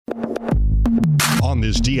On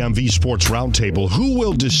this DMV Sports Roundtable, who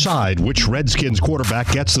will decide which Redskins quarterback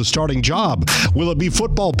gets the starting job? Will it be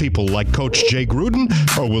football people like Coach Jay Gruden,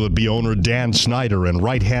 or will it be owner Dan Snyder and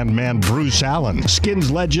right-hand man Bruce Allen? Skins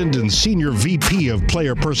legend and senior VP of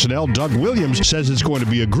player personnel Doug Williams says it's going to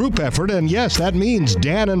be a group effort, and yes, that means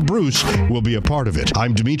Dan and Bruce will be a part of it.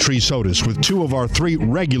 I'm Dimitri Sotis with two of our three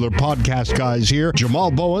regular podcast guys here. Jamal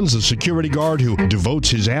Bowens, the security guard who devotes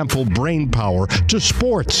his ample brain power to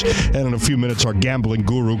sports. And in a few minutes, our gambling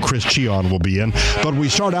guru Chris Cheon will be in. But we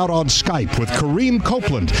start out on Skype with Kareem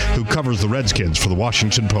Copeland, who covers the Redskins for the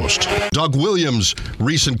Washington Post. Doug Williams'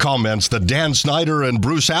 recent comments that Dan Snyder and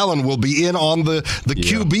Bruce Allen will be in on the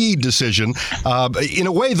QB decision. In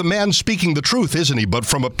a way, the man's speaking the truth, isn't he? But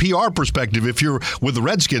from a PR perspective, if you're with the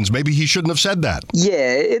Redskins, maybe he shouldn't have said that.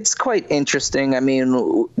 Yeah, it's quite interesting. I mean,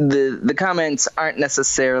 the comments aren't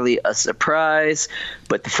necessarily a surprise,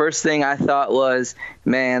 but the first thing I thought was,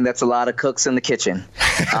 man, that's a lot of cooks in the kitchen.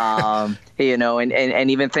 And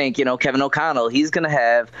even think, Kevin O'Connell, he's going to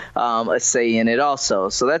have a say in it also.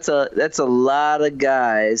 So that's a lot of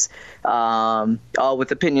guys, all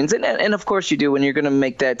with opinions. And of course you do when you're going to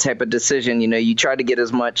make that type of decision. You try to get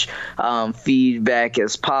as much feedback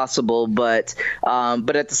as possible. But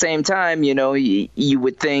at the same time, you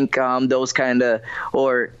would think those kind of,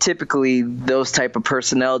 or typically those type of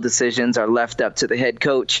personnel decisions are left up to the head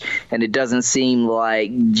coach. And it doesn't seem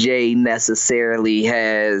like Jay necessarily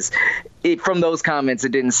has. From those comments,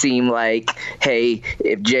 it didn't seem like, hey,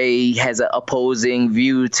 if Jay has an opposing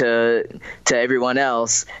view to everyone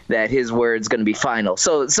else, that his word's going to be final.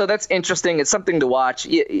 So that's interesting. It's something to watch.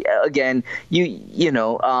 Again,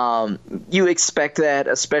 you expect that,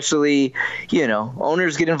 especially,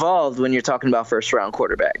 owners get involved when you're talking about first round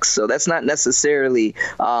quarterbacks. So that's not necessarily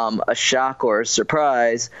a shock or a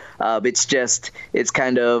surprise. It's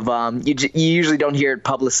kind of you usually don't hear it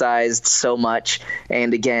publicized so much.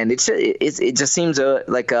 And again, it just seems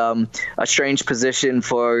like a strange position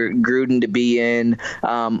for Gruden to be in,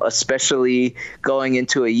 especially going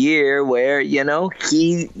into a year where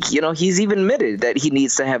he's even admitted that he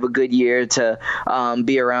needs to have a good year to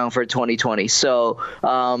be around for 2020. So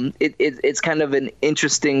it's kind of an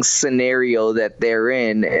interesting scenario that they're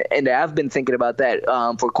in, and I've been thinking about that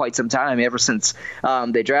for quite some time, ever since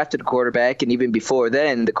they drafted a quarterback, and even before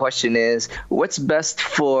then. The question is, what's best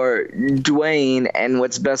for Dwayne and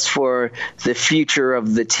what's best for the future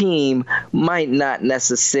of the team might not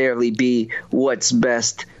necessarily be what's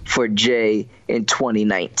best for Jay in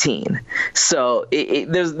 2019. So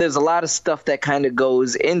there's a lot of stuff that kind of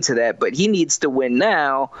goes into that, but he needs to win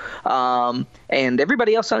now. And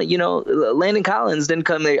everybody else on it, Landon Collins didn't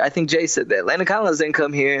come there. I think Jay said that Landon Collins didn't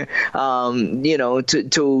come here,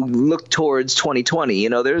 to look towards 2020.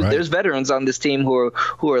 There's veterans on this team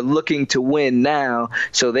who are looking to win now.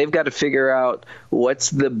 So they've got to figure out what's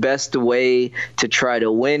the best way to try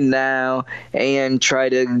to win now and try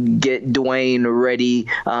to get Dwayne ready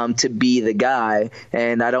to be the guy.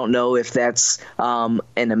 And I don't know if that's an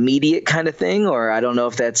immediate kind of thing, or I don't know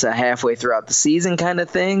if that's a halfway throughout the season kind of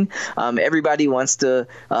thing. Everybody wants to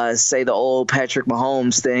say the old Patrick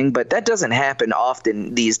Mahomes thing, but that doesn't happen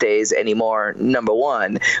often these days anymore, number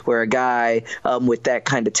one, where a guy with that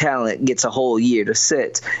kind of talent gets a whole year to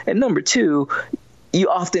sit. And number two, you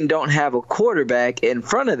often don't have a quarterback in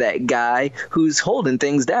front of that guy who's holding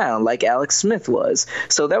things down like Alex Smith was.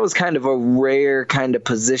 So that was kind of a rare kind of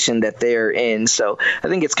position that they're in. So I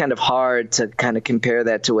think it's kind of hard to kind of compare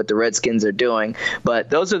that to what the Redskins are doing. But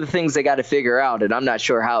those are the things they got to figure out, and I'm not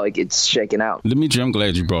sure how it gets shaken out. Dimitri, I'm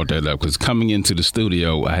glad you brought that up, because coming into the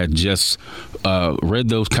studio, I had just read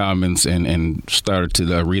those comments and started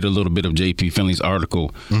to read a little bit of J.P. Finley's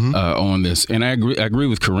article on this. And I agree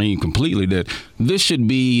with Kareem completely that this should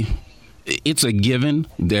be, it's a given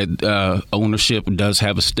that ownership does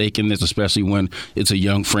have a stake in this, especially when it's a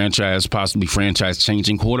young franchise, possibly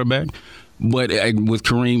franchise-changing quarterback. But with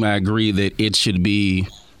Kareem, I agree that it should be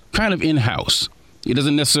kind of in-house. It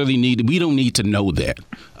doesn't necessarily we don't need to know that.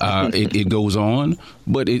 It goes on,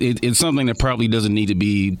 but it's something that probably doesn't need to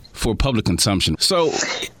be for public consumption. So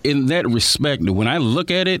in that respect, when I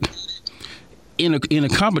look at it, in a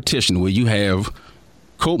competition where you have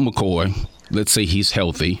Colt McCoy, let's say he's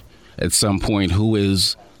healthy at some point, who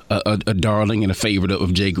is a darling and a favorite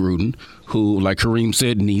of Jay Gruden, who, like Kareem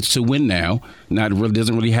said, needs to win now.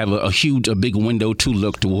 Doesn't really have a big window to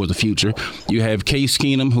look towards the future. You have Case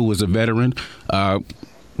Keenum, who was a veteran,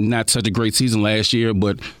 not such a great season last year,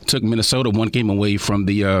 but took Minnesota one game away from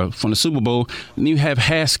the Super Bowl. And you have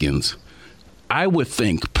Haskins. I would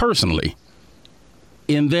think personally,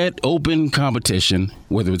 in that open competition,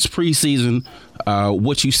 whether it's preseason,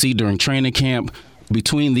 what you see during training camp,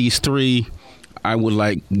 between these three, I would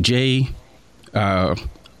like Jay,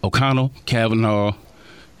 O'Connell, Kavanaugh,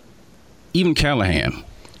 even Callahan,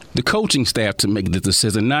 the coaching staff to make the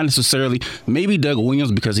decision, not necessarily maybe Doug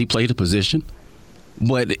Williams because he played a position,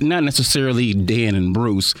 but not necessarily Dan and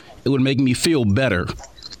Bruce. It would make me feel better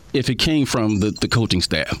if it came from the coaching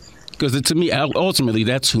staff. Because to me, ultimately,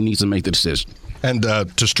 that's who needs to make the decision. And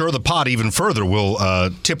to stir the pot even further, we'll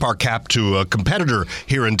tip our cap to a competitor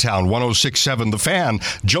here in town, 106.7 The Fan.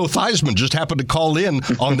 Joe Theismann just happened to call in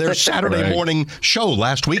on their Saturday morning show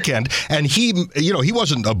last weekend. And he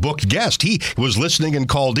wasn't a booked guest. He was listening and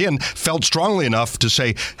called in, felt strongly enough to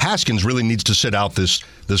say Haskins really needs to sit out this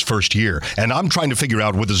first year. And I'm trying to figure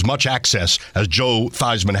out, with as much access as Joe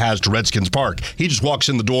Theismann has to Redskins Park, he just walks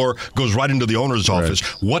in the door, goes right into the owner's office.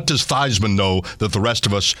 What does Theismann know that the rest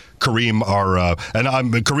of us, Kareem, are? And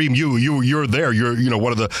Kareem, you're there. You're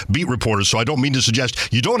one of the beat reporters. So I don't mean to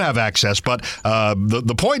suggest you don't have access, but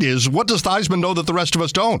the point is, what does Theismann know that the rest of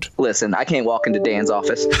us don't? Listen, I can't walk into Dan's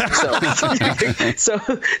office,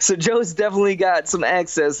 so Joe's definitely got some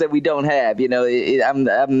access that we don't have.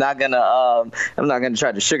 I'm not gonna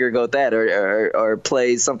try to sugarcoat that or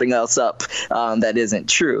play something else up that isn't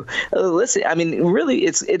true. Listen, I mean, really,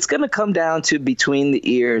 it's going to come down to between the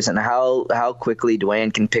ears and how quickly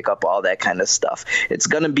Dwayne can pick up all that kind of stuff. It's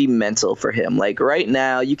going to be mental for him. Like right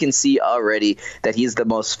now, you can see already that he's the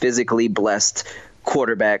most physically blessed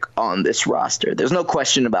quarterback on this roster. There's no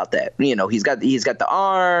question about that. He's got the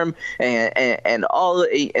arm and all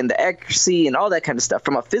and the accuracy and all that kind of stuff.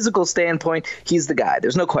 From a physical standpoint, he's the guy.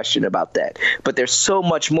 There's no question about that. But there's so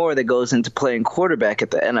much more that goes into playing quarterback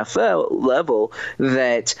at the NFL level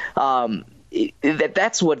that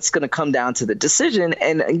that's what's going to come down to the decision.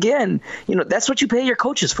 And again, that's what you pay your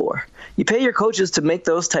coaches for. You pay your coaches to make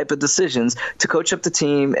those type of decisions, to coach up the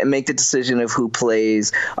team and make the decision of who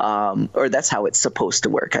plays, or that's how it's supposed to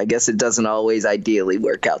work. I guess it doesn't always ideally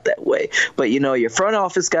work out that way. But, your front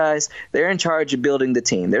office guys, they're in charge of building the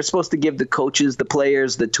team. They're supposed to give the coaches, the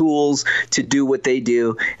players, the tools to do what they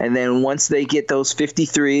do. And then once they get those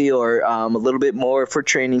 53 or a little bit more for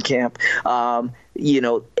training camp,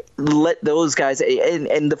 let those guys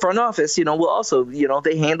and the front office, will also,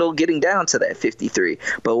 they handle getting down to that 53.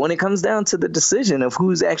 But when it comes down to the decision of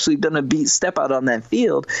who's actually going to step out on that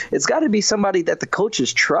field, it's got to be somebody that the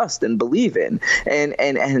coaches trust and believe in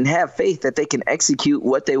and have faith that they can execute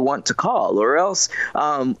what they want to call, or else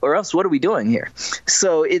what are we doing here?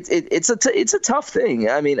 So it's a tough thing.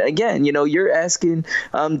 I mean, again, you're asking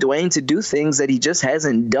Dwayne to do things that he just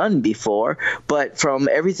hasn't done before. But from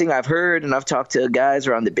everything I've heard, and I've talked to guys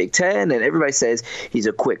around the Big Ten, and everybody says he's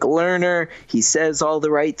a quick learner. He says all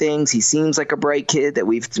the right things. He seems like a bright kid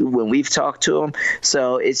when we've talked to him.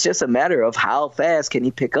 So it's just a matter of how fast can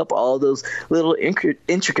he pick up all those little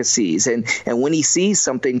intricacies, and when he sees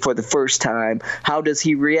something for the first time, how does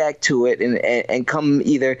he react to it and come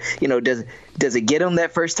either does it get him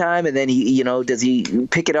that first time, and then does he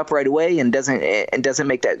pick it up right away and doesn't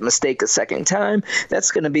make that mistake a second time?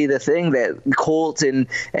 That's going to be the thing that Colt and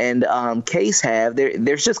Case have.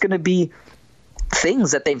 There's just going to be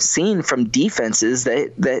things that they've seen from defenses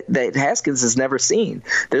that Haskins has never seen.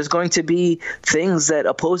 There's going to be things that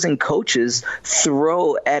opposing coaches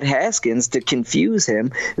throw at Haskins to confuse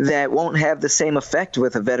him that won't have the same effect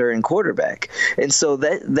with a veteran quarterback. And so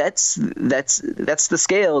that's the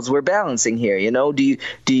scales we're balancing here. Do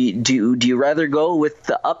you rather go with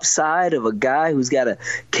the upside of a guy who's got a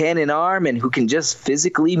cannon arm and who can just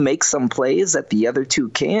physically make some plays that the other two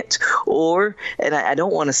can't, or, and I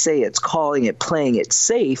don't want to say it's playing it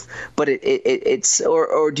safe, but it's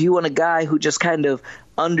or do you want a guy who just kind of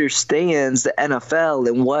understands the NFL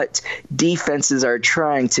and what defenses are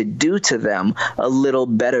trying to do to them a little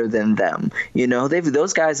better than them?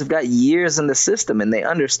 Those guys have got years in the system and they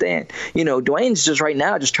understand. Dwayne's just right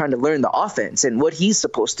now just trying to learn the offense and what he's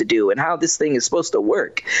supposed to do and how this thing is supposed to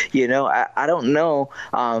work. I don't know,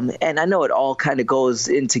 and I know it all kind of goes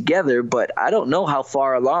in together, but I don't know how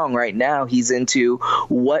far along right now he's into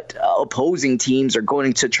what opposing teams are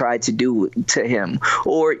going to try to do to him,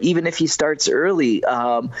 or even if he starts early.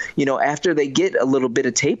 After they get a little bit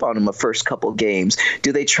of tape on him the first couple games,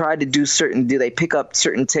 do they pick up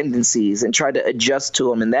certain tendencies and try to adjust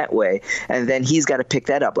to him in that way? And then he's got to pick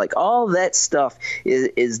that up. Like, all that stuff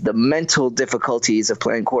is the mental difficulties of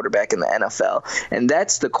playing quarterback in the NFL. And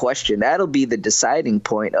that's the question. That'll be the deciding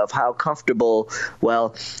point of how comfortable,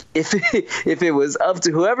 if it was up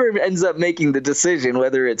to whoever ends up making the decision,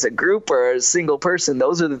 whether it's a group or a single person,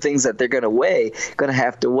 those are the things that they're going to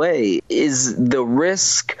have to weigh. Is the risk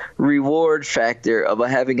reward factor of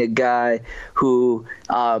having a guy who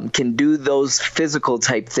can do those physical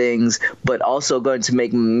type things, but also going to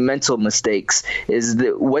make mental mistakes.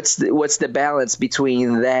 What's the balance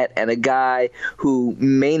between that and a guy who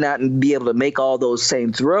may not be able to make all those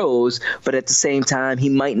same throws, but at the same time, he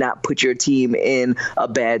might not put your team in a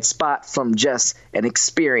bad spot from just an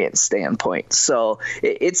experience standpoint. So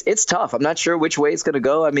it's tough. I'm not sure which way it's going to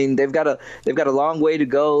go. I mean, they've got a long way to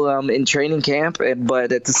go in training camp,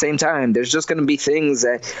 but at the same time, there's just going to be things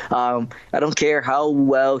that I don't care how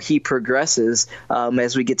well he progresses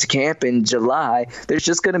as we get to camp in July. There's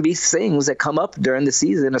just going to be things that come up during the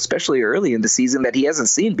season, especially early in the season, that he hasn't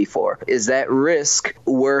seen before. Is that risk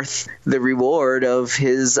worth the reward of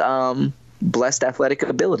his blessed athletic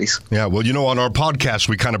abilities? Yeah, well, on our podcast,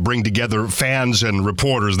 we kind of bring together fans and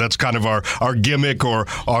reporters. That's kind of our gimmick or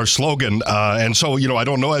our slogan. And so, I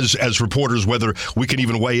don't know as reporters whether we can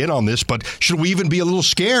even weigh in on this, but should we even be a little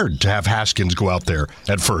scared to have Haskins go out there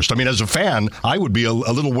at first? I mean, as a fan, I would be a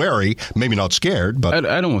little wary, maybe not scared, but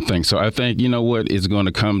I don't think so. I think, what it's going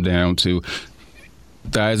to come down to,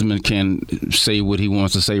 Theismann can say what he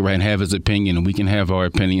wants to say, right, and have his opinion, and we can have our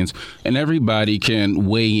opinions, and everybody can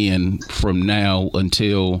weigh in from now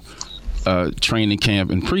until training camp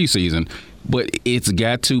and preseason. But it's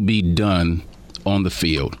got to be done on the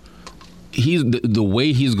field. The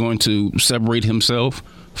way he's going to separate himself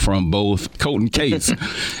from both Colt and Case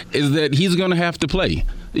is that he's going to have to play.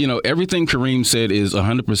 Everything Kareem said is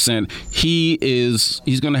 100%.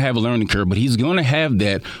 He's going to have a learning curve, but he's going to have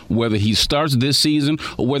that whether he starts this season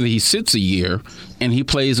or whether he sits a year and he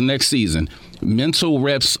plays next season. Mental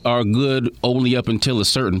reps are good only up until a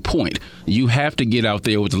certain point. You have to get out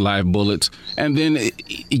there with the live bullets, and then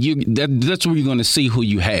that's where you're going to see who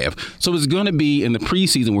you have. So it's going to be in the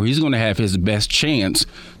preseason where he's going to have his best chance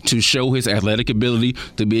to show his athletic ability,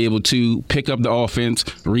 to be able to pick up the offense,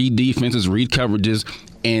 read defenses, read coverages,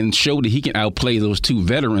 and show that he can outplay those two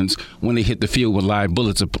veterans when they hit the field when live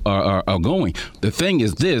bullets are going. The thing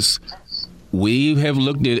is this. We have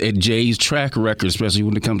looked at Jay's track record, especially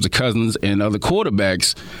when it comes to Cousins and other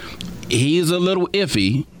quarterbacks. He's a little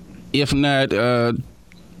iffy, if not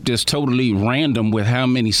just totally random with how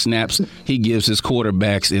many snaps he gives his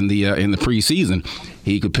quarterbacks in the preseason.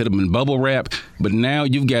 He could put them in bubble wrap, but now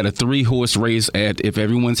you've got a 3-horse race at if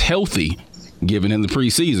everyone's healthy, given in the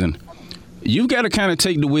preseason. You've got to kind of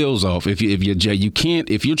take the wheels off if you're Jay. You can't,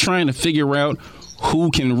 if you're trying to figure out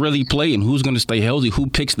who can really play and who's going to stay healthy, who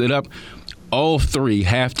picks it up. All three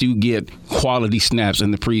have to get quality snaps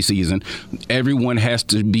in the preseason. Everyone has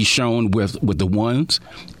to be shown with the ones,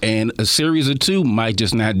 and a series of two might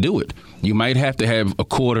just not do it. You might have to have a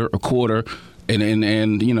quarter, and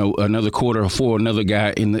another quarter for another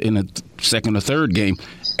guy in a second or third game.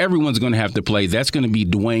 Everyone's going to have to play. That's going to be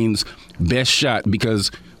Dwayne's best shot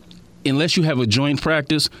because unless you have a joint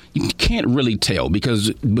practice, you can't really tell because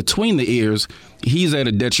between the ears, he's at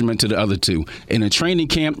a detriment to the other two. In a training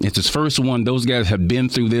camp, it's his first one. Those guys have been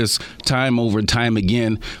through this time over time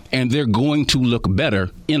again, and they're going to look better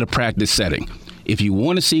in a practice setting. If you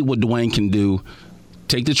want to see what Dwayne can do,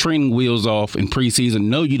 take the training wheels off in preseason.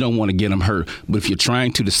 No, you don't want to get him hurt. But if you're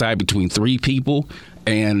trying to decide between three people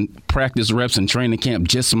and practice reps and training camp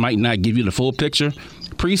just might not give you the full picture,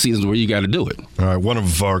 preseason is where you got to do it. All right, one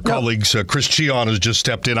of our colleagues, Chris Cheon, has just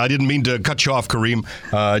stepped in. I didn't mean to cut you off, Kareem.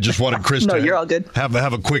 I just wanted Chris to you're all good. Have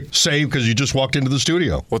a quick save because you just walked into the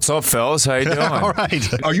studio. What's up, fellas? How you doing? All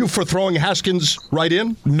right. Are you for throwing Haskins right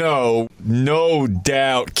in? No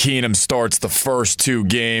doubt Keenum starts the first two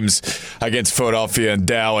games against Philadelphia and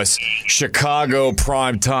Dallas. Chicago,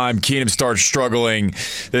 primetime, Keenum starts struggling.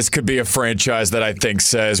 This could be a franchise that I think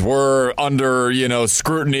says we're under,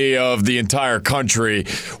 scrutiny of the entire country.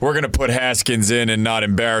 We're going to put Haskins in and not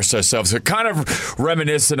embarrass ourselves. So kind of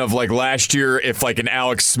reminiscent of like last year if like an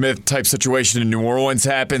Alex Smith type situation in New Orleans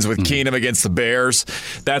happens with Keenum against the Bears.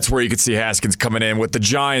 That's where you could see Haskins coming in. With the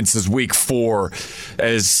Giants as week 4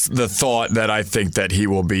 as the thought that I think that he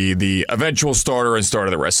will be the eventual starter and starter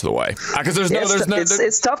the rest of the way. Because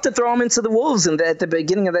it's tough to throw him into the Wolves at the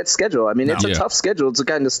beginning of that schedule. I mean, it's a tough schedule to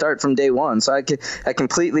kind of start from day one. So I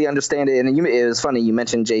completely understand it. And it was funny you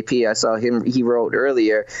mentioned JP. I saw him. He wrote earlier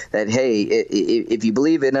that, hey, if you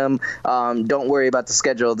believe in him, don't worry about the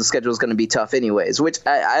schedule. The schedule is going to be tough anyways, which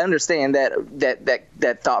I understand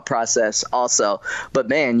that thought process also. But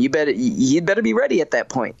man, you'd better be ready at that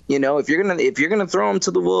point. If you're gonna throw him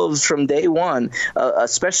to the Wolves from day one,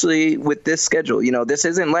 especially with this schedule, this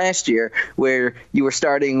isn't last year where you were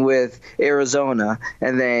starting with Arizona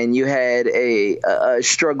and then you had a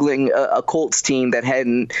struggling Colts team that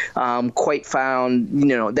hadn't quite found,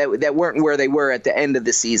 that weren't where they were at the end of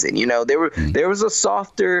the season. There was a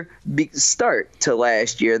softer start to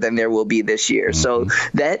last year than there will be this year. So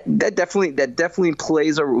that definitely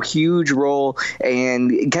plays a huge role.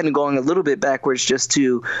 And kind of going a little bit backwards just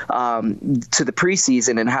to the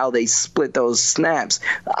preseason and how they split those snaps.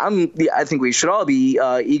 I think we should all be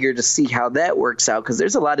eager to see how that works out, because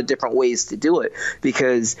there's a lot of different ways to do it.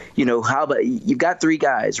 Because how about you've got 3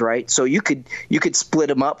 guys, right? So you could split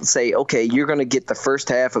them up and say, okay, you're going to get the first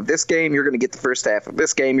half of this game, you're going to get the first half of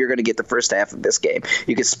this game, you're going to get the first half of this game.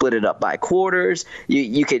 You could split it up by quarters.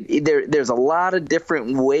 There's a lot of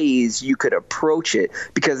different ways you could approach it,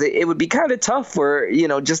 because it would be kind of tough for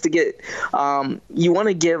just to get you want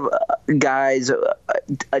to give guys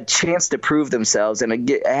a chance to prove themselves, and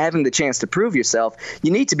having the chance to prove yourself,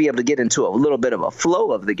 you need to be able to get into a little bit of a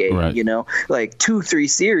flow of the game, right. Like 2-3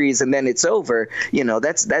 series and then it's over.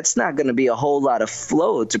 That's not going to be a whole lot of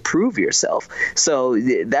flow to prove yourself. So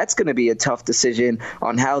that's going to be a tough decision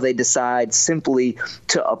on how they decide simply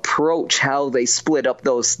to approach how they split up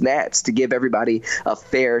those snaps to give everybody a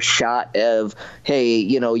fair shot of, hey,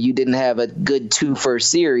 you didn't have a good 2 first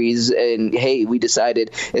series, and hey, we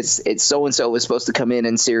decided it's so-and-so was supposed to come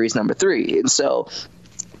in series number 3. And so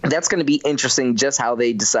that's going to be interesting, just how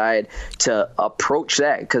they decide to approach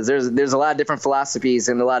that, because there's a lot of different philosophies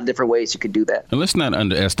and a lot of different ways you could do that. And let's not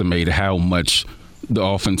underestimate how much the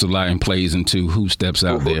offensive line plays into who steps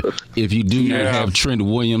out there. If you do not have Trent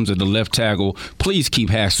Williams at the left tackle, please keep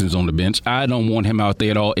Haskins on the bench. I don't want him out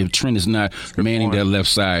there at all if Trent is not manning that left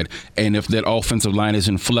side. And if that offensive line is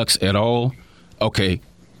in flux at all, okay,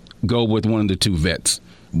 go with one of the 2 vets.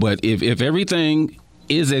 But if everything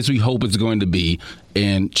is as we hope it's going to be,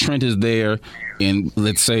 and Trent is there, and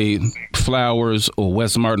let's say Flowers or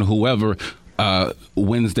Wes Martin, whoever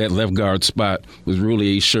wins that left guard spot with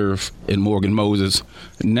Rullier Scherf and Morgan Moses.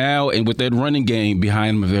 Now, and with that running game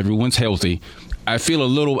behind him, if everyone's healthy, I feel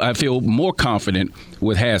more confident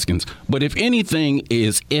with Haskins. But if anything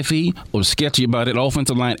is iffy or sketchy about that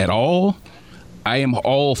offensive line at all, I am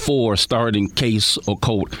all for starting Case or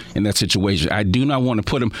Colt in that situation. I do not want to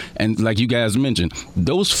put them, and like you guys mentioned,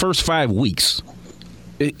 those first 5 weeks,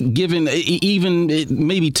 maybe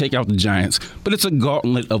take out the Giants, but it's a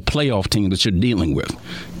gauntlet of playoff teams that you're dealing with.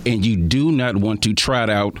 And you do not want to trot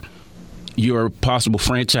out your possible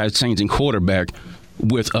franchise-changing quarterback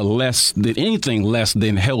with anything less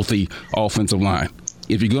than healthy offensive line.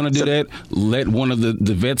 If you're going to do that, let one of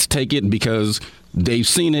the vets take it, because they've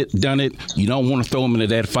seen it, done it. You don't want to throw them into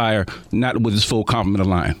that fire, not with his full complement of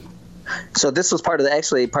line. So this was part of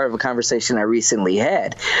a conversation I recently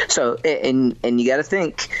had. So and you got to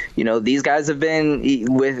think, these guys have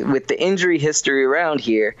been with the injury history around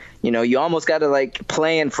here. You almost got to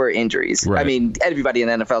plan for injuries. Right. I mean, everybody in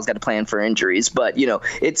the NFL's got to plan for injuries, but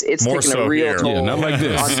it's taking a real toll not like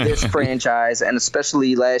this. on this franchise, and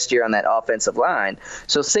especially last year on that offensive line.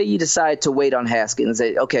 So say you decide to wait on Haskins.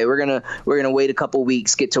 Okay, we're gonna wait a couple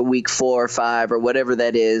weeks, get to week 4 or 5 or whatever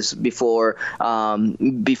that is before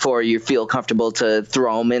you feel comfortable to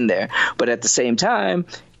throw him in there. But at the same time,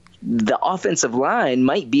 the offensive line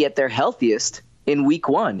might be at their healthiest in week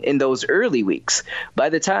 1, in those early weeks. By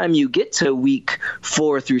the time you get to week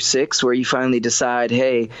 4 through 6, where you finally decide,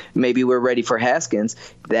 hey, maybe we're ready for Haskins,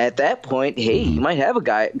 at that point, hey, you might have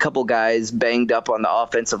a couple guys banged up on the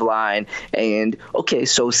offensive line. And okay,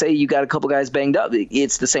 so say you got a couple guys banged up.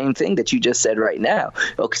 It's the same thing that you just said right now.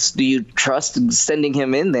 Okay, so do you trust sending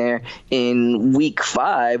him in there in week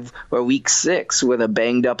 5 or week 6 with a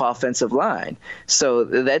banged up offensive line? So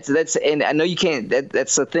that's and I know you can't.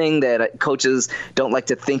 That's a thing that coaches don't like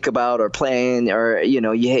to think about or plan, or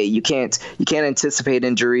you can't anticipate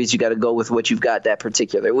injuries. You got to go with what you've got that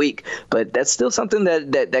particular week. But that's still something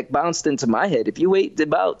that bounced into my head. If you wait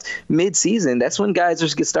about mid-season, that's when guys are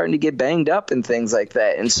starting to get banged up and things like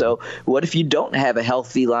that. And so what if you don't have a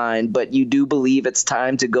healthy line, but you do believe it's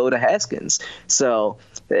time to go to Haskins? So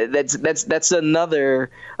that's another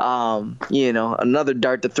another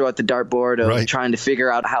dart to throw at the dartboard of trying to figure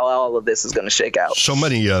out how all of this is going to shake out. So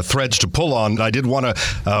many threads to pull on. I did want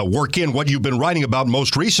to work in what you've been writing about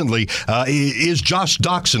most recently. Is Josh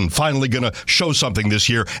Doxson finally going to show something this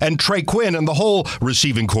year? And Trey Quinn and the whole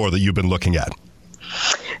receiving core that you've been looking at?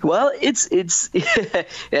 Well, it's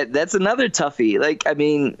that's another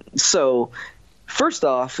toughie. So first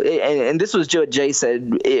off, and this was what Jay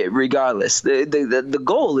said, regardless, the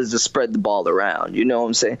goal is to spread the ball around. You know what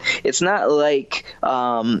I'm saying? It's not like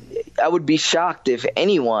I would be shocked if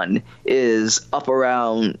anyone is up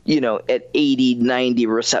around, at 80, 90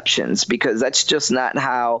 receptions, because that's just not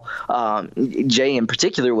how Jay in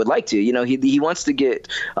particular would like to. He wants to get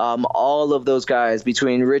all of those guys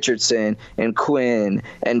between Richardson and Quinn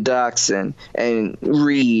and Doxson and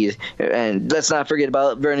Reed, and let's not forget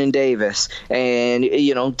about Vernon Davis, and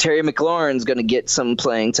Terry McLaurin's going to get some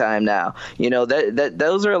playing time now.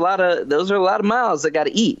 Those are a lot of miles that got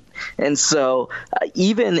to eat. And so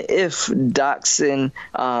even if Doxson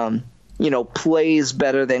plays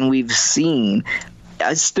better than we've seen,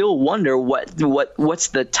 I still wonder what's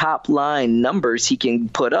the top line numbers he can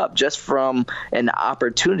put up just from an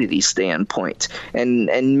opportunity standpoint, and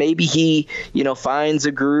maybe he finds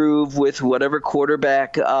a groove with whatever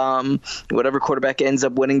quarterback ends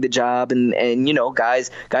up winning the job, and guys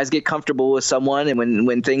get comfortable with someone, and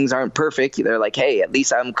when things aren't perfect, they're like, hey, at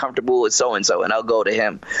least I'm comfortable with so and so, and I'll go to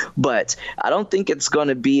him. But I don't think it's going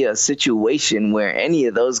to be a situation where any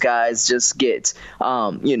of those guys just get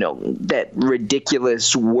that ridiculous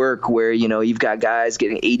work where you've got guys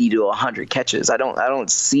getting 80 to 100 catches. I don't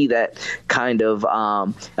see that kind of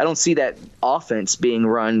I don't see that offense being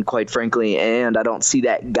run, quite frankly, and I don't see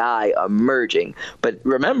that guy emerging. But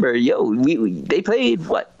remember, they paid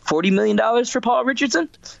 $40 million for Paul Richardson.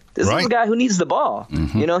 This is a guy who needs the ball.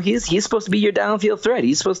 Mm-hmm. He's supposed to be your downfield threat.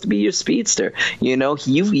 He's supposed to be your speedster.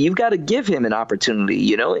 You've got to give him an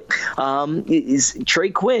opportunity. Is Trey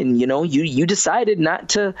Quinn. You decided not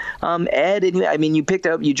to add any. I mean,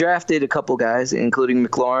 you drafted a couple guys, including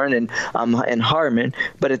McLaurin and Harmon,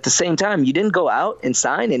 but at the same time, you didn't go out and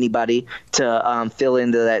sign anybody to fill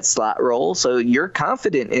into that slot role. So you're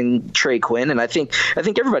confident in Trey Quinn, and I think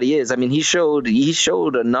everybody is. I mean, he showed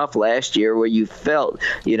enough last year where you felt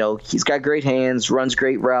he's got great hands, runs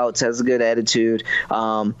great routes, has a good attitude,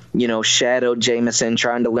 shadowed Jameson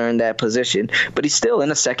trying to learn that position. But he's still in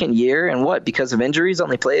a second year, and because of injuries,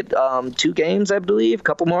 only played 2 games, I believe, a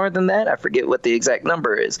couple more than that. I forget what the exact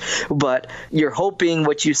number is. But you're hoping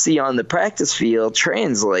what you see on the practice field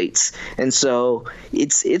translates. And so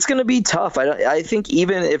it's going to be tough. I think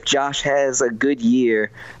even if Josh has a good year,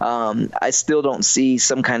 I still don't see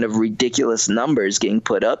some kind of ridiculous numbers getting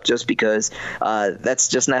put up, just because that's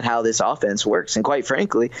just not how this offense works. And quite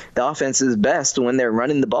frankly, the offense is best when they're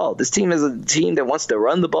running the ball. This team is a team that wants to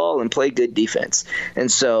run the ball and play good defense. And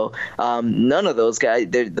so none of those guys,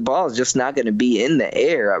 the ball is just not going to be in the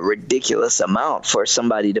air a ridiculous amount for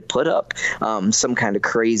somebody to put up some kind of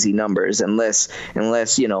crazy numbers, unless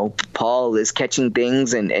Paul is catching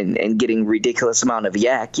things and getting ridiculous amount of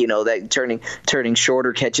yak, that turning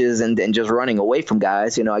shorter catches and just running away from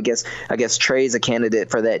guys. I guess Trey's a candidate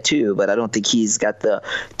for that too, but I don't think he's got the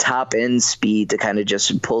top end speed to kind of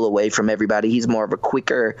just pull away from everybody. He's more of a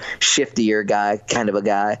quicker, shiftier guy, kind of a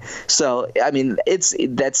guy. So, I mean,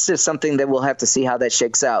 that's just something that we'll have to see how that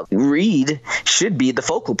shakes out. Reed should be the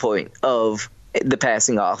focal point of the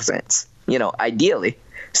passing offense, ideally.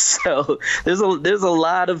 So there's a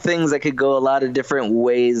lot of things that could go a lot of different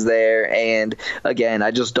ways there, and again,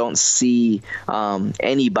 I just don't see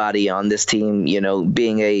anybody on this team,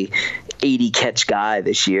 being a 80 catch guy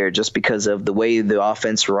this year, just because of the way the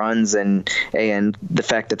offense runs and the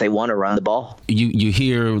fact that they want to run the ball. You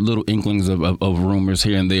hear little inklings of rumors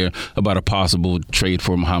here and there about a possible trade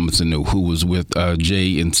for Mohamed Sanu, who was with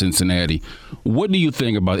Jay in Cincinnati. What do you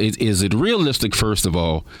think about it? Is it realistic, first of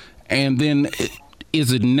all, and then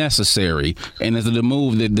is it necessary, and is it a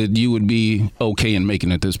move that you would be okay in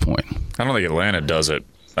making at this point? I don't think Atlanta does it.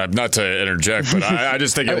 Not to interject, but I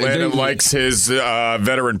just think Atlanta likes his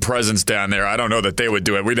veteran presence down there. I don't know that they would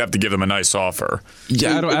do it. We'd have to give them a nice offer.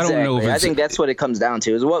 Yeah, I don't know. I think that's what it comes down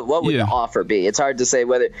to, is what would the offer be? It's hard to say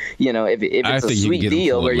whether, if it's a sweet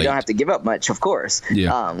deal where you don't have to give up much, of course,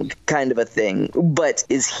 kind of a thing. But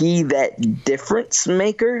is he that difference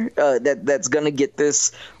maker that's going to get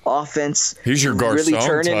this offense He's your really Garcon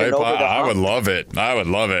turning type. and over the hump? I would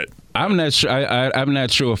love it. I'm not sure. I'm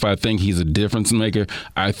not sure if I think he's a difference maker.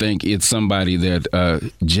 I think it's somebody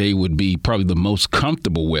that Jay would be probably the most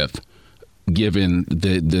comfortable with, given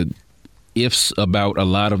the ifs about a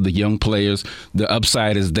lot of the young players. The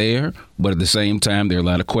upside is there, but at the same time, there are a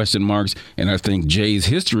lot of question marks. And I think Jay's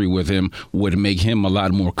history with him would make him a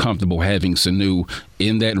lot more comfortable having Sanu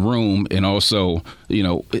in that room, and also,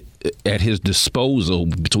 at his disposal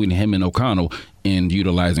between him and O'Connell in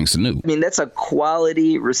utilizing Sanu. I mean, that's a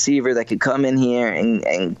quality receiver that could come in here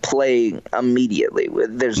and play immediately.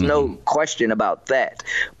 There's no question about that.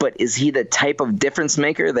 But is he the type of difference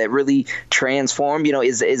maker that really transform?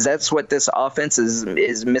 Is that's what this offense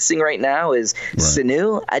is missing right now? Is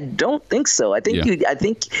Sanu? I don't think so. I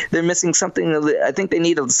think they're missing something. I think they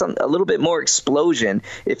need a little bit more explosion.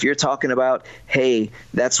 If you're talking about, hey,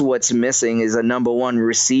 that's what's missing is a number one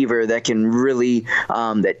receiver that can really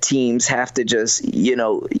that teams have to just,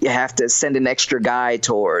 you have to send an extra guy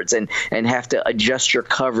towards and have to adjust your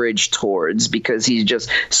coverage towards because he's just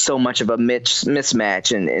so much of a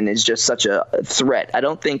mismatch and is just such a threat. I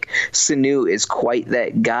don't think Sanu is quite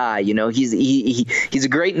that guy. He's a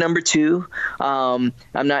great number two. I'm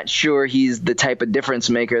not sure he's the type of difference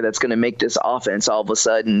maker that's going to make this offense all of a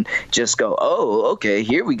sudden just go, oh, okay,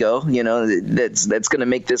 here we go. That's going to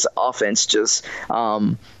make this offense just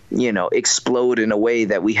explode in a way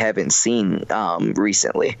that we haven't seen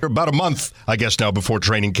recently. About a month, I guess, now before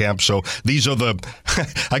training camp. So these are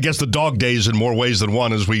the dog days in more ways than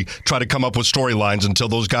one as we try to come up with storylines until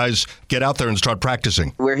those guys get out there and start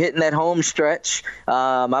practicing. We're hitting that home stretch.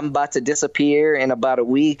 I'm about to disappear in about a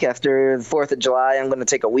week after the 4th of July. I'm going to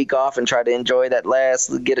take a week off and try to enjoy that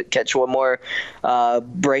catch one more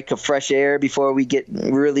break of fresh air before we get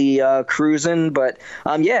really cruising. But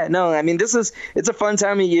it's a fun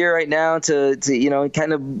time of year right now to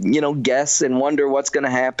kind of guess and wonder what's going to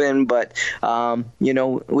happen, but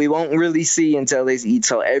we won't really see until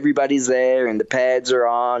everybody's there and the pads are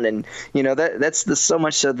on, and that's so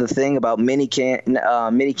much of the thing about mini camp and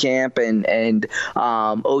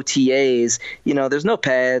OTAs. There's no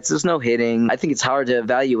pads, there's no hitting. I think it's hard to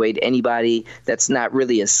evaluate anybody that's not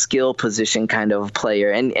really a skill position kind of player,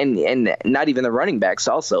 and not even the running backs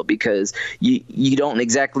also, because you don't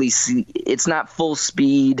exactly see, it's not full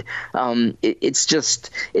speed.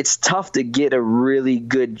 It's tough to get a really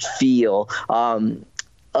good feel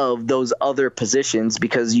of those other positions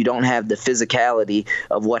because you don't have the physicality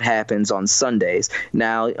of what happens on Sundays.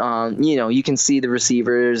 Now, you can see the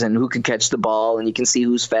receivers and who can catch the ball, and you can see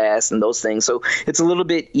who's fast and those things. So it's a little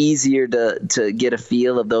bit easier to get a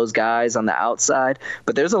feel of those guys on the outside.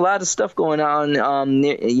 But there's a lot of stuff going on,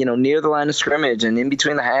 near the line of scrimmage and in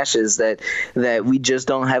between the hashes that we just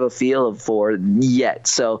don't have a feel for yet.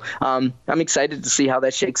 So I'm excited to see how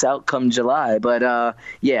that shakes out come July. But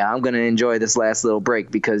I'm going to enjoy this last little break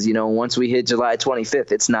because, once we hit July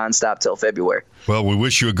 25th, it's nonstop till February. Well, we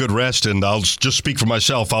wish you a good rest, and I'll just speak for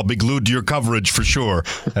myself. I'll be glued to your coverage for sure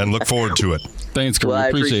and look forward to it. Thanks, Kareem. I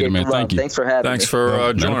appreciate it, man. Thank you. Thanks for having me. Thanks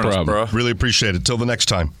for joining us, bro. Really appreciate it. Till the next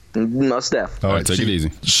time. Most definitely. All right, take it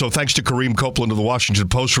easy. So thanks to Kareem Copeland of the Washington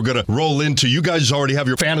Post. We're going to roll into, you guys already have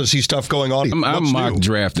your fantasy stuff going on. I'm mock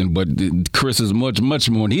drafting, but Chris is much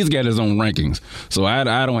more. He's got his own rankings. So I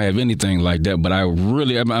don't have anything like that, but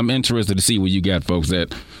I'm interested to see where you got folks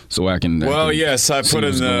at so I can. Yes, I put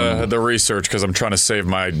in the research because I'm trying to save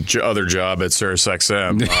my other job at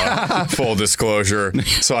SiriusXM. Full disclosure.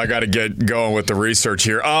 So I got to get going with the research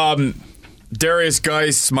here. Darius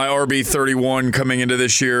Geis, my RB 31 coming into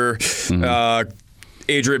this year. Mm-hmm.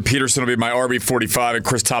 Adrian Peterson will be my RB 45 and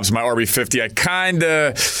Chris Thompson my RB 50. I kind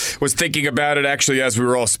of was thinking about it actually as we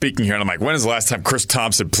were all speaking here, and I'm like, when is the last time Chris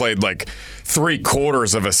Thompson played like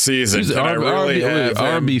 3/4 of a season? He's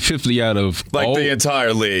RB 50 out of the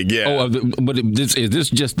entire league, yeah. Is this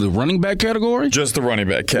just the running back category? Just the running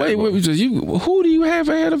back category. Wait, who do you have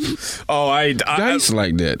ahead of Geis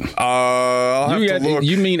like that?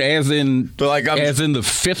 You mean as in the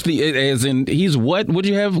 50? As in he's what? Would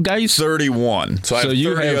you have Geis? 31. So I have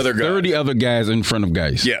you have 30 other guys in front of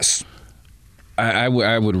Geis. Yes.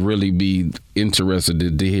 I would really be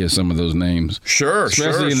interested to hear some of those names.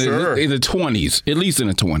 Especially in the 20s, at least in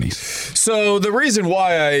the 20s. So the reason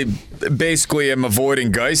why I basically am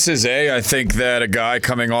avoiding Geis is I think that a guy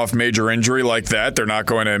coming off major injury like that, they're not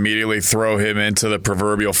going to immediately throw him into the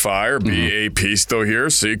proverbial fire. AP still here.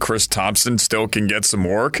 See, Chris Thompson still can get some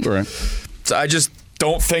work. Right. So I just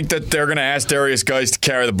don't think that they're going to ask Darius Geis to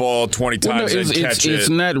carry the ball 20 times and catch it. It's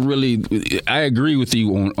not really. I agree with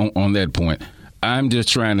you on that point. I'm just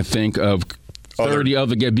trying to think of 30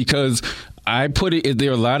 other guys because there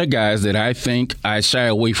are a lot of guys that I think I shy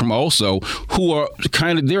away from also who are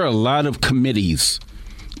there are a lot of committees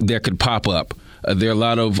that could pop up. There are a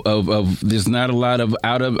lot of there's not a lot of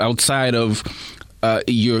outside of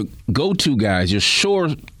your go-to guys, your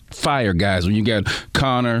surefire guys. When you got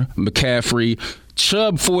Connor, McCaffrey,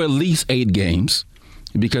 Chubb for at least 8 games.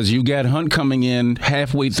 because you got Hunt coming in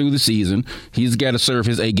halfway through the season. He's got to serve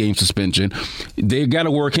his 8-game suspension. They've got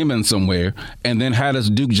to work him in somewhere. And then how does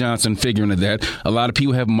Duke Johnson figure into that? A lot of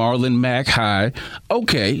people have Marlon Mack high.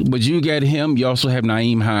 Okay, but you got him. You also have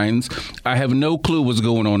Nyheim Hines. I have no clue what's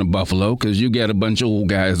going on in Buffalo because you got a bunch of old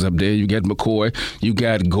guys up there. You got McCoy. You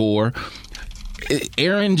got Gore.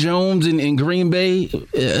 Aaron Jones in Green Bay,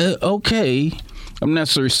 okay. I'm not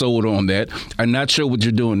so sold on that. I'm not sure what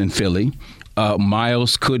you're doing in Philly.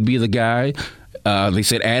 Miles could be the guy. They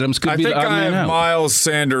said Adams could be the odd man out. I think I have Miles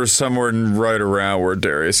Sanders somewhere right around where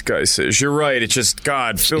Darius Geis is. You're right. It's just,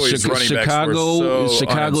 God, Philly's running backs were so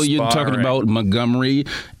Chicago, you're talking about Montgomery,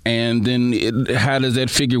 and then how does that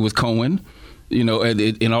figure with Cohen? You know,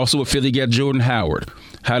 and also with Philly got Jordan Howard.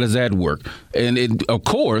 How does that work? And of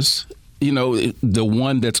course, you know, the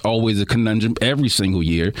one that's always a conundrum every single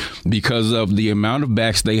year because of the amount of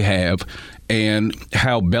backs they have and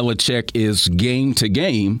how Belichick is game to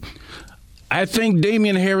game. I think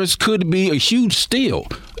Damian Harris could be a huge steal,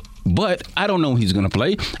 but I don't know he's going to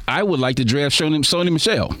play. I would like to draft Sony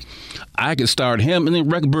Michel. I could start him, and then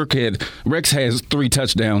Rex has 3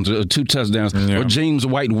 touchdowns or 2 touchdowns, or James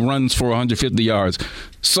White runs for 150 yards.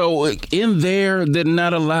 So in there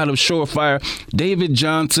not a lot of surefire. David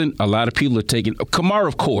Johnson, a lot of people are taking. Kamara,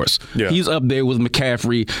 of course. Yeah. He's up there with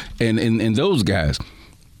McCaffrey and those guys.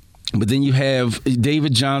 But then you have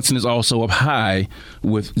David Johnson is also up high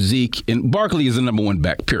with Zeke, and Barkley is the number 1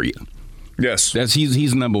 back, period. Yes.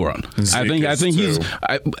 He's number 1.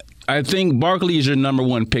 I think Barkley is your number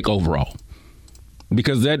 1 pick overall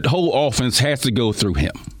because that whole offense has to go through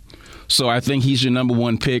him. So I think he's your number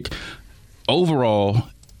 1 pick overall.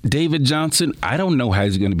 David Johnson, I don't know how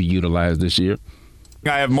he's going to be utilized this year.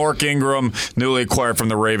 I have Mark Ingram, newly acquired from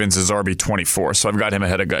the Ravens, as RB24, so I've got him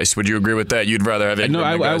ahead of Geis. Would you agree with that? You'd rather have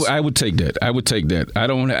Ingram than Geis? I would take that.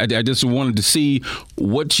 I just wanted to see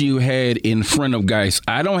what you had in front of Geis.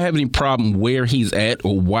 I don't have any problem where he's at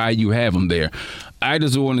or why you have him there. I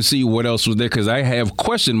just want to see what else was there because I have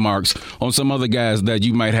question marks on some other guys that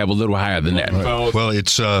you might have a little higher than that. Right. Well,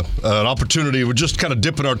 it's an opportunity. We're just kind of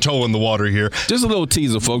dipping our toe in the water here. Just a little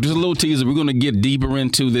teaser, folks. Just a little teaser. We're going to get deeper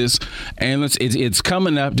into this, and it's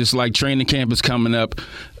coming up just like training camp is coming up.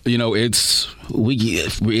 You know, we're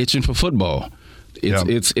itching for football.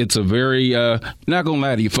 It's a very not gonna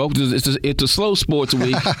lie to you folks. It's a slow sports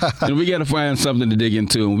week, and we got to find something to dig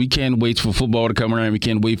into. And we can't wait for football to come around. We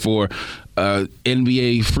can't wait for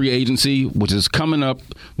NBA free agency, which is coming up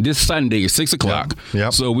this Sunday at 6:00.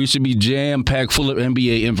 Yep. So we should be jam-packed full of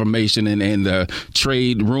NBA information and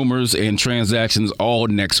trade rumors and transactions all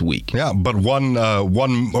next week. Yeah, but one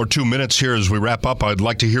or 2 minutes here as we wrap up, I'd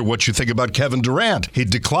like to hear what you think about Kevin Durant. He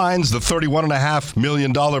declines the $31.5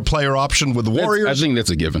 million player option with the Warriors. I think that's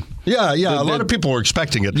a given. Yeah. A lot of people were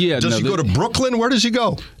expecting it. Yeah, does he go to Brooklyn? Where does he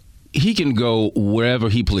go? He can go wherever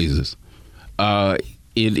he pleases.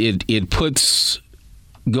 It puts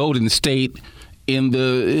Golden State in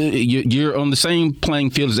you're on the same playing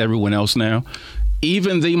field as everyone else now.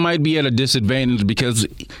 Even they might be at a disadvantage because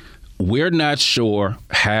we're not sure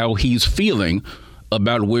how he's feeling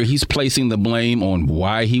about where he's placing the blame on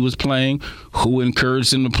why he was playing, who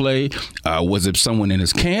encouraged him to play. Was it someone in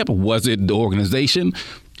his camp? Was it the organization?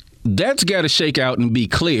 That's got to shake out and be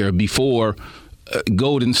clear before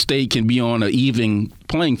Golden State can be on an even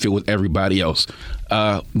playing field with everybody else.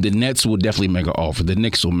 The Nets will definitely make an offer. The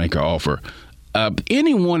Knicks will make an offer.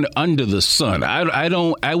 Anyone under the sun.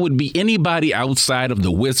 I would be anybody outside of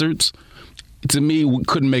the Wizards. To me,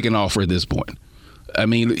 couldn't make an offer at this point. I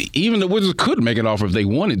mean, even the Wizards could make an offer if they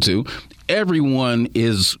wanted to. Everyone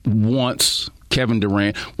wants Kevin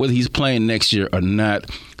Durant, whether he's playing next year or not,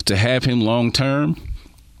 to have him long term.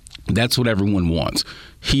 That's what everyone wants.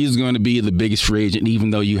 He's going to be the biggest free agent,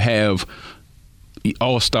 even though you have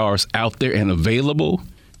all-stars out there and available.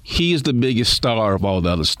 He is the biggest star of all the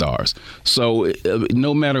other stars. So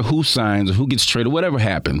no matter who signs or who gets traded, whatever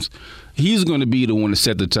happens, he's going to be the one to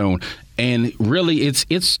set the tone. And really, it's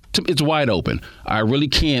wide open. I really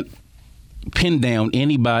can't pin down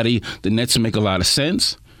anybody. The Nets make a lot of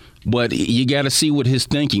sense, but you got to see what his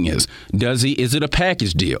thinking is. Is it a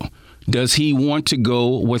package deal? Does he want to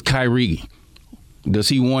go with Kyrie? Does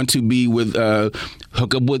he want to be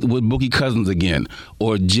hook up with Boogie Cousins again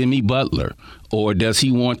or Jimmy Butler? Or does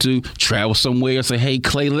he want to travel somewhere and say, hey,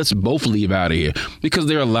 Clay, let's both leave out of here? Because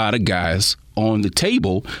there are a lot of guys on the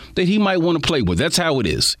table that he might want to play with. That's how it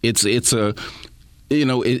is. It's a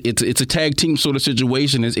tag team sort of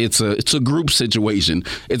situation. It's a group situation.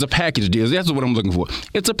 It's a package deal. That's what I'm looking for.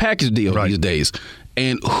 It's a package deal these days.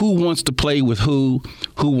 And who wants to play with who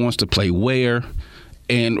wants to play where?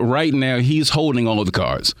 And right now, he's holding all the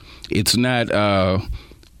cards. It's not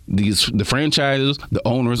the franchises, the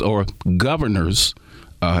owners, or governors,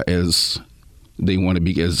 as they want to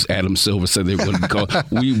be, as Adam Silver said they were going to be called.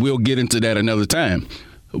 We will get into that another time.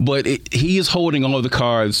 But he is holding all the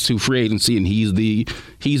cards to free agency, and he's the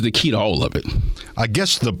key to all of it. I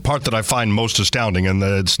guess the part that I find most astounding, and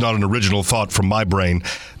it's not an original thought from my brain,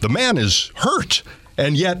 the man is hurt,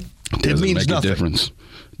 and yet it means nothing. Difference.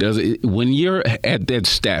 When you're at that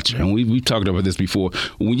stature, and we've talked about this before,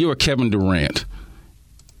 when you're a Kevin Durant,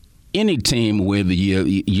 any team, whether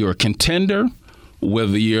you're a contender,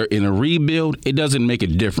 whether you're in a rebuild, it doesn't make a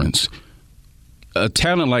difference. A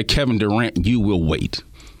talent like Kevin Durant, you will wait.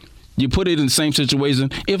 You put it in the same situation.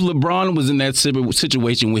 If LeBron was in that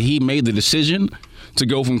situation where he made the decision to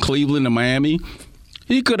go from Cleveland to Miami,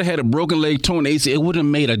 he could have had a broken leg, torn ACL. It wouldn't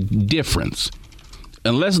have made a difference.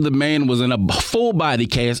 Unless the man was in a full body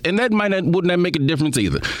cast, and that wouldn't make a difference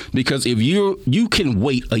either. Because if you can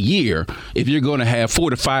wait a year, if you're going to have 4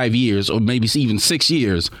 to 5 years, or maybe even 6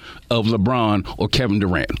 years of LeBron or Kevin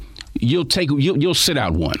Durant, you'll sit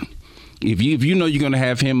out one. If you know you're going to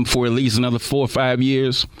have him for at least another 4 or 5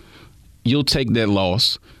 years, you'll take that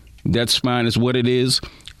loss. That's fine, is what it is,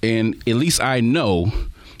 and at least I know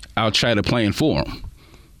I'll try to plan for him.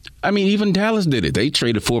 I mean, even Dallas did it. They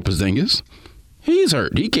traded for Porzingis. He's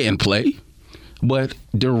hurt. He can't play. But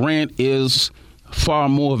Durant is far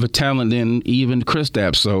more of a talent than even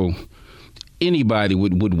Kristaps. So anybody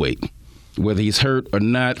would wait, whether he's hurt or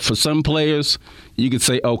not. For some players, you could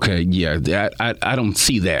say, okay, yeah, I don't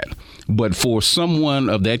see that. But for someone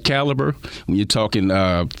of that caliber, when you're talking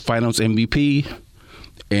finals MVP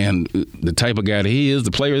and the type of guy that he is, the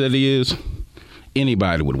player that he is,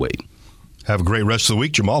 anybody would wait. Have a great rest of the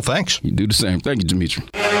week, Jamal. Thanks. You do the same. Thank you, Dimitri.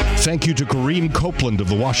 Thank you to Kareem Copeland of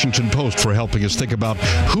the Washington Post for helping us think about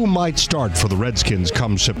who might start for the Redskins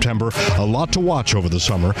come September. A lot to watch over the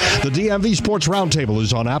summer. The DMV Sports Roundtable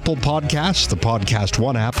is on Apple Podcasts, the Podcast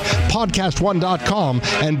One app, PodcastOne.com,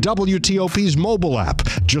 and WTOP's mobile app.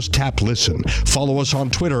 Just tap listen. Follow us on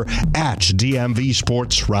Twitter at DMV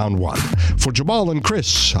Sports Round 1. For Jamal and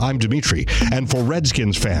Chris, I'm Dimitri. And for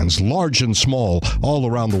Redskins fans, large and small, all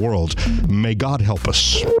around the world, may God help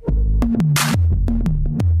us.